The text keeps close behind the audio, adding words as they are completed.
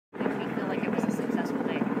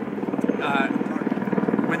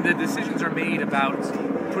when the decisions are made about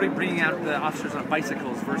bringing out the officers on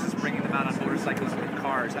bicycles versus bringing them out on motorcycles and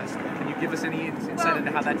cars, can you give us any insight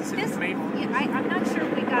into how that decision was made? I'm not sure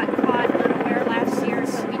we got caught unaware last year,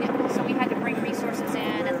 so we had to bring resources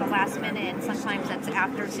in at the last minute, and sometimes that's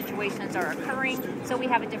after situations are occurring, so we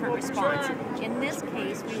have a different response. In this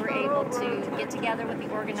case, we were able to get together with the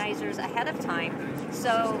organizers ahead of time,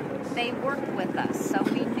 so they worked with us, so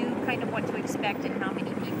we knew kind of what to expect and how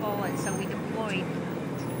many people, and so we deployed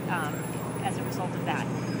as a result of that.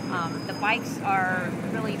 The bikes are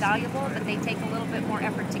really valuable, but they take a little bit more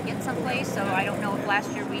effort to get someplace, so I don't know if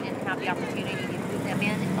last year we didn't have the opportunity to move them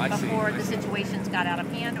in before the situations got out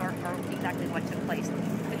of hand or exactly what took place.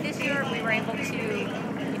 But this year we were able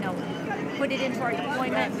to, put it into our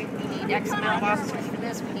deployment. We need X amount of officers for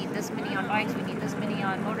this, we need this many on bikes, we need this many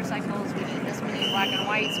on motorcycles, we need this many in black and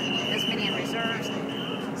whites, we need this many in reserves.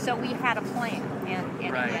 So we had a plan,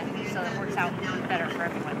 and so it works out better for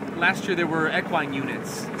everyone. Last year there were equine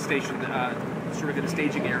units stationed sort of in the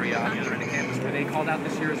staging area on the other end of campus. Were they called out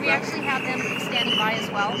this year as well? We actually have them standing by as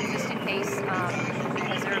well, just in case,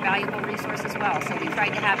 because they're a valuable resource as well. So we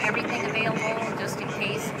tried to have everything available just in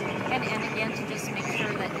case, and again to just make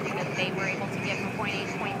sure that they were able to get from point A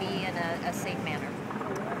to point B in a safe manner.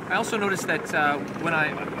 I also noticed that when I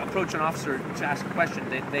approach an officer to ask a question,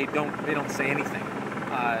 they don't say anything.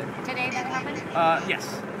 Today that happened? Yes.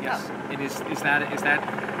 Oh. And is that?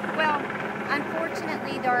 Well,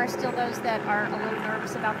 unfortunately, there are still those that are a little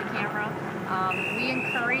nervous about the camera. We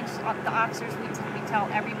encourage the officers. We tell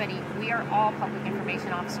everybody we are all public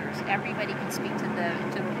information officers. Everybody can speak to the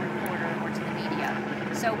reporter or to the media.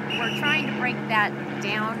 So we're trying to break that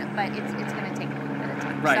down, but it's going to take a little bit of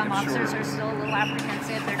time. Right, Some officers sure. are still a little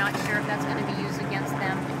apprehensive. They're not sure if that's going to be used against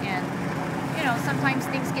them, and sometimes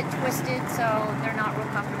things get twisted, so they're not real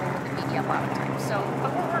comfortable with the media a lot of times. So,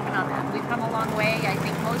 but we're working on that. We've come a long way. I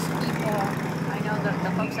think most people, I know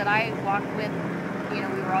the folks that I walked with, we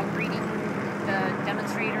were all greeting the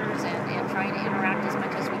demonstrators and trying to interact as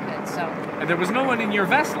much as we could. So. And there was no one in your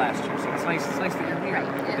vest last year, so it's nice that you're here. Right.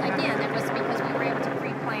 And again, it was because we were able to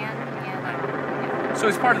pre-plan and. So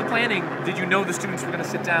as part of the planning, did you know the students were going to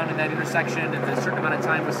sit down in that intersection and a certain amount of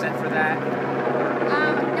time was set for that?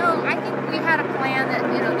 No, I think we had a plan that,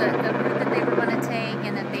 the route that they were going to take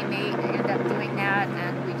and that they may end up doing that,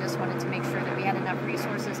 and we just wanted to make sure that we had enough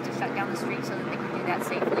resources to shut down the street so that they could do that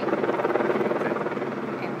safely.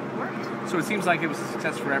 And it worked. So it seems like it was a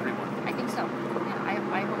success for everyone. I think so. Yeah,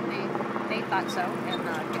 I hope they thought so, and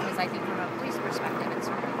because I think from a police perspective it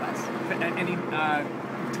certainly was. Any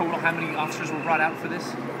total, how many officers were brought out for this?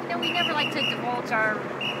 We never like to divulge our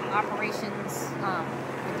operations,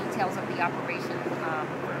 the details of the operation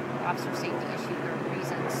for officer safety issues or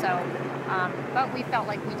reasons. So, but we felt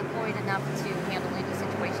like we deployed enough to handle any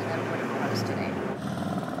situation that would have arose today.